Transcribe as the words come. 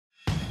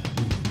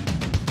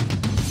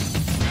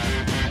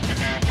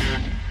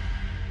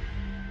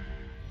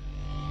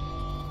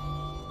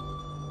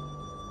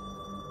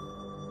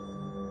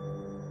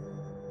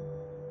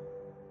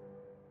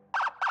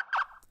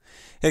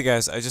Hey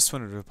guys, I just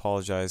wanted to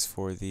apologize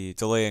for the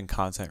delay in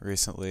content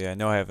recently. I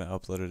know I haven't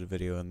uploaded a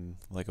video in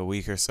like a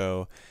week or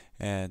so,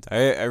 and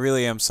I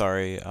really am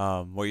sorry.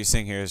 What you're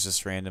seeing here is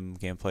just random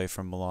gameplay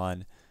from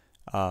Milan.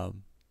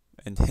 Um,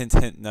 and hint,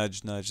 hint,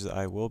 nudge, nudge,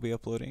 I will be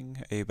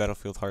uploading a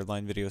Battlefield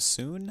Hardline video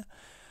soon.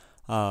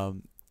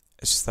 Um,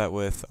 it's just that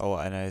with a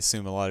lot, and I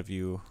assume a lot of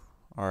you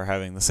are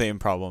having the same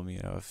problem,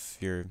 if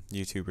you're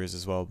YouTubers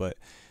as well, but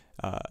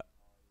uh,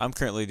 I'm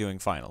currently doing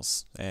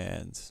finals,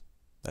 and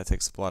that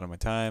takes up a lot of my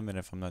time, and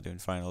if I'm not doing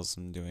finals,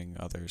 I'm doing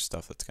other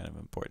stuff that's kind of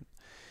important.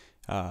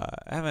 I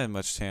haven't had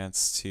much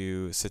chance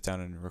to sit down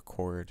and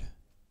record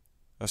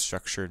a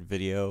structured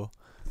video,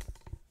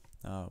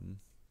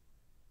 um,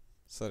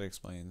 so that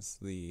explains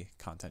the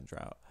content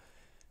drought.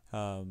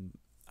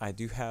 I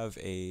do have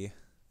a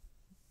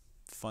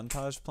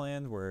funtage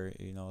planned where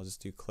I'll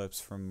just do clips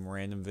from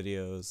random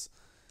videos,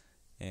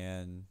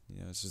 and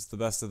it's just the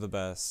best of the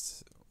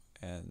best,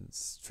 and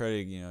try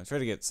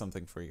to get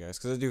something for you guys,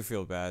 because I do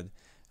feel bad.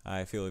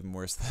 I feel even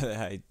worse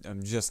that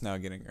I'm just now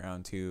getting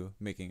around to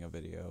making a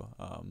video.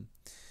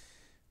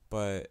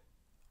 But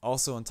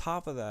also on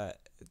top of that,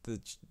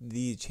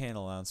 the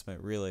channel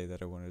announcement really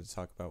that I wanted to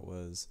talk about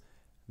was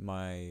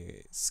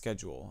my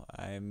schedule.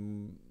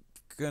 I'm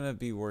gonna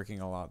be working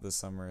a lot this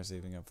summer,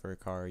 saving up for a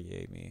car,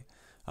 yay me.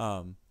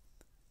 And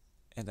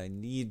I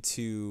need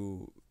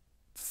to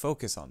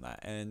focus on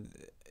that. And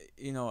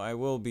I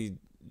will be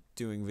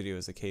doing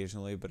videos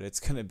occasionally, but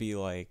it's gonna be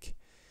like,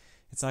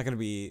 it's not gonna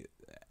be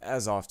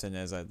as often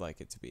as I'd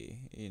like it to be.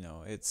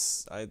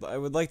 I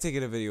would like to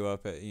get a video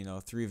up at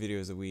 3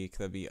 videos a week.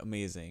 That'd be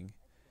amazing,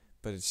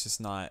 but it's just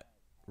not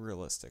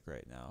realistic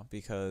right now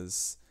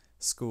because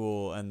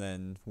school and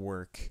then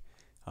work.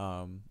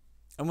 And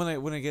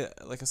when I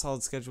get like a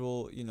solid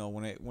schedule,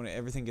 when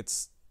everything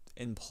gets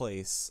in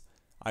place,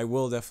 I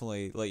will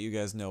definitely let you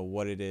guys know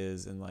what it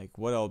is and like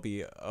what I'll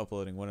be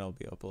uploading, when I'll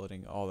be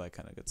uploading, all that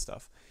kind of good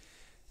stuff.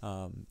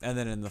 And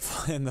then in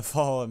the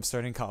fall, I'm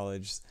starting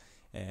college.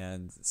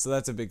 And so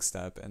that's a big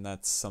step, and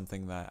that's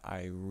something that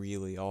I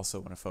really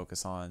also want to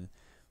focus on.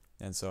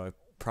 And so I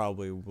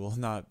probably will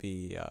not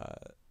be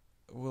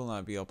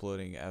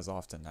uploading as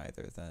often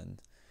either then.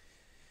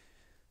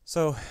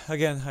 So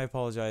again, I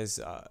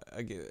apologize.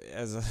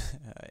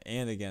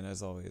 And again,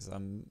 as always,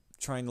 I'm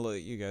trying to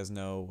let you guys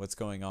know what's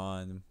going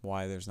on,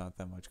 why there's not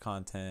that much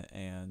content,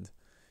 and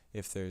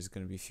if there's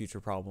going to be future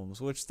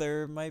problems, which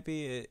there might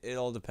be. It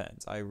all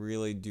depends. I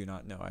really do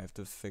not know. I have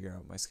to figure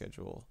out my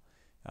schedule.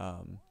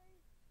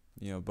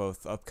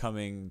 Both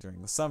upcoming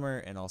during the summer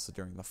and also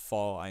during the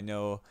fall. I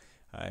know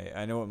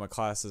what my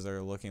classes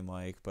are looking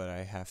like, but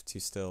I have to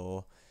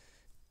still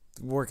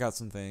work out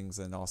some things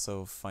and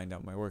also find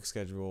out my work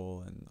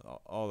schedule and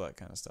all that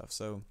kind of stuff.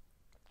 So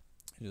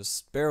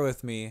just bear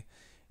with me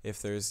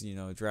if there's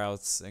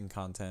droughts in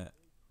content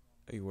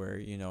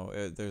where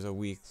there's a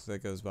week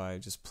that goes by.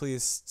 Just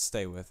please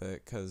stay with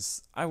it,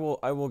 because I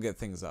will get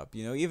things up.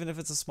 Even if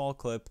it's a small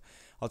clip,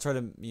 I'll try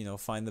to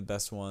find the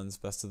best ones,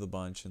 best of the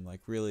bunch, and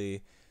like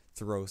really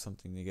throw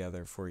something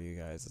together for you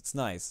guys. It's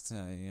nice. It's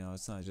not,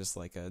 it's not just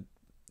like a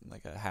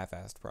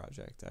half-assed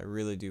project. I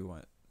really do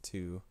want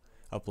to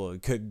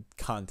upload good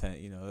content.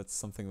 That's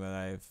something that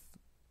I've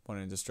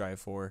wanted to strive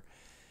for.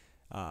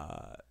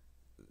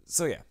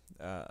 So yeah,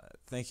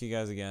 thank you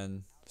guys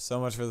again so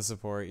much for the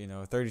support.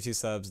 32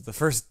 subs. The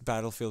first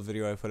Battlefield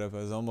video I put up, I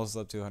was almost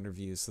up to 100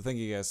 views. So thank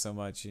you guys so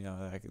much.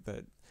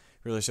 That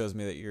really shows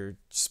me that you're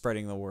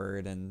spreading the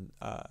word and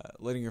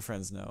letting your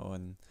friends know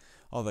and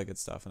all that good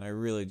stuff, and I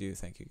really do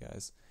thank you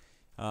guys.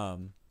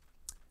 And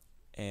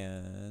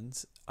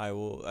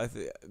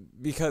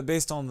because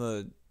based on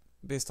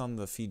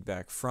the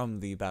feedback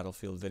from the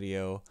Battlefield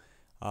video,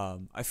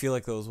 I feel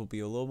like those will be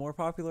a little more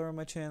popular on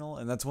my channel,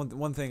 and that's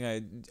one thing.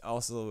 I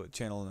also,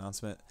 channel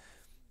announcement.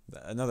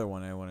 Another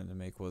one I wanted to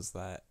make was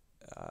that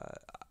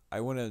I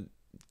want to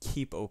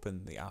keep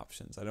open the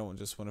options. I don't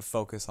just want to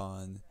focus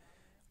on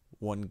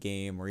one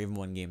game or even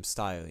one game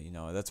style.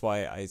 That's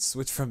why I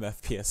switch from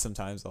FPS.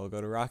 Sometimes I'll go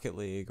to Rocket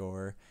League,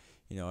 or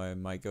I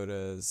might go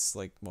to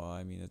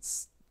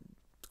it's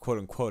quote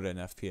unquote an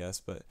FPS,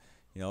 but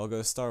I'll go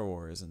to Star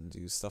Wars and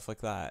do stuff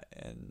like that.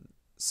 And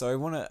so I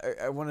want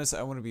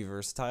to be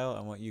versatile.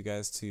 I want you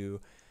guys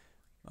to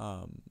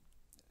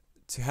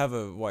have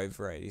a wide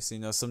variety.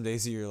 So some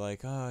days you're like,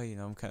 oh,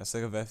 I'm kind of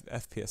sick of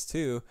FPS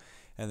too,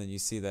 and then you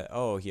see that,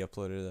 oh, he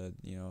uploaded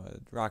a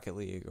Rocket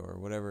League or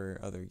whatever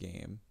other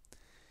game.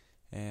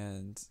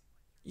 And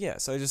yeah,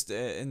 so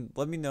and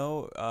let me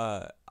know.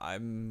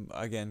 I'm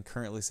again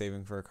currently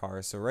saving for a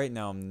car, so right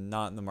now I'm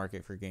not in the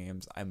market for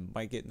games. I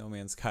might get No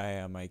Man's Sky,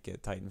 I might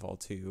get Titanfall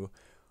 2,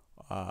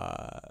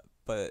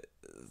 but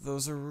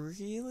those are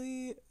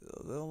really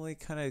the only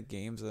kind of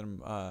games that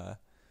I'm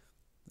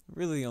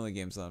really the only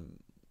games that I'm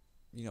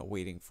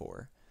waiting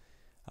for.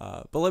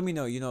 But let me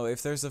know,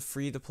 if there's a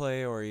free to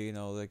play or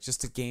like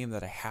just a game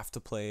that I have to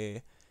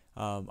play.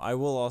 I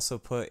will also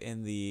put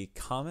in the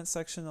comment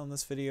section on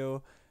this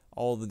video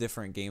all the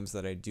different games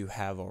that I do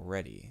have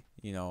already.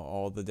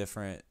 All the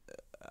different.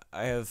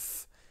 I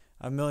have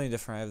a million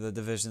different. I have The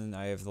Division.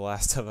 I have The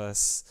Last of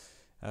Us.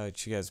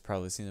 which you guys have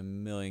probably seen a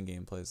million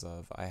gameplays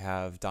of. I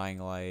have Dying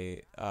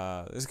Light.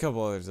 There's a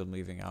couple others I'm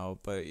leaving out,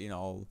 but you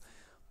know,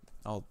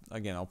 I'll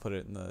put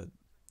it in the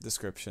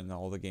description,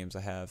 all the games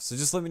I have. So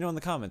just let me know in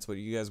the comments what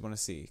you guys want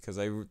to see, because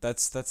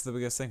that's the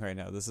biggest thing right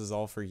now. This is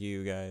all for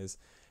you guys,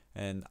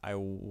 and I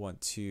want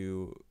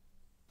to,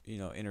 you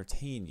know,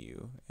 entertain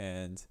you,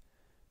 and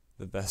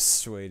the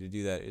best way to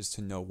do that is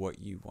to know what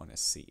you want to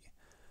see.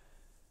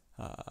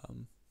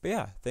 But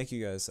yeah, thank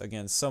you guys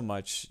again so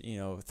much. You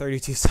know,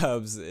 32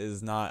 subs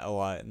is not a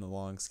lot in the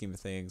long scheme of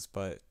things,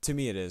 but to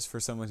me it is,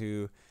 for someone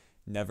who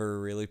never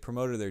really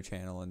promoted their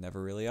channel and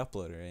never really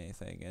uploaded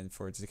anything, and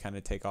for it to kind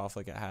of take off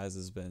like it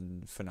has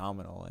been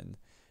phenomenal. And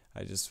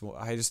I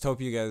just hope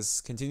you guys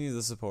continue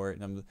the support.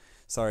 And I'm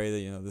sorry that,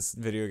 you know, this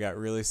video got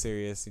really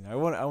serious. You know, I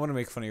want to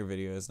make fun of your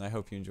videos, and I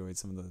hope you enjoyed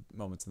some of the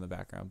moments in the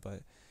background.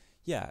 But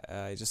yeah,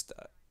 I just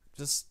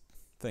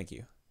thank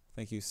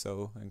you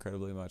so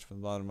incredibly much from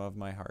the bottom of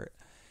my heart.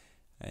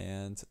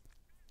 And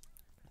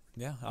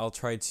yeah, I'll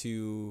try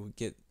to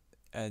get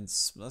a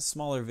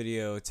smaller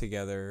video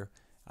together,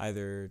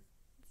 either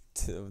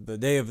to the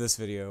day of this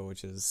video,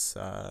 which is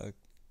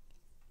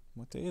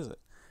what day is it?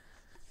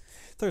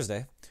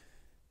 Thursday.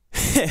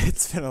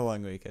 It's been a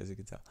long week, as you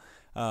can tell.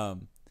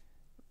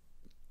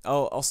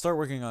 I'll start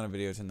working on a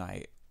video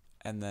tonight,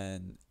 and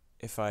then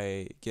if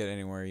I get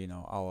anywhere, you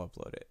know, I'll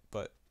upload it.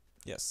 But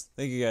yes,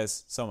 thank you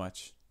guys so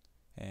much,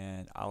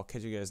 and I'll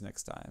catch you guys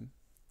next time.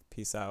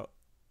 Peace out.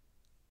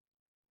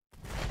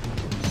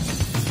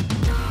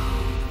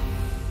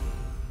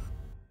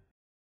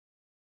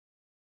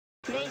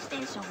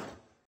 PlayStation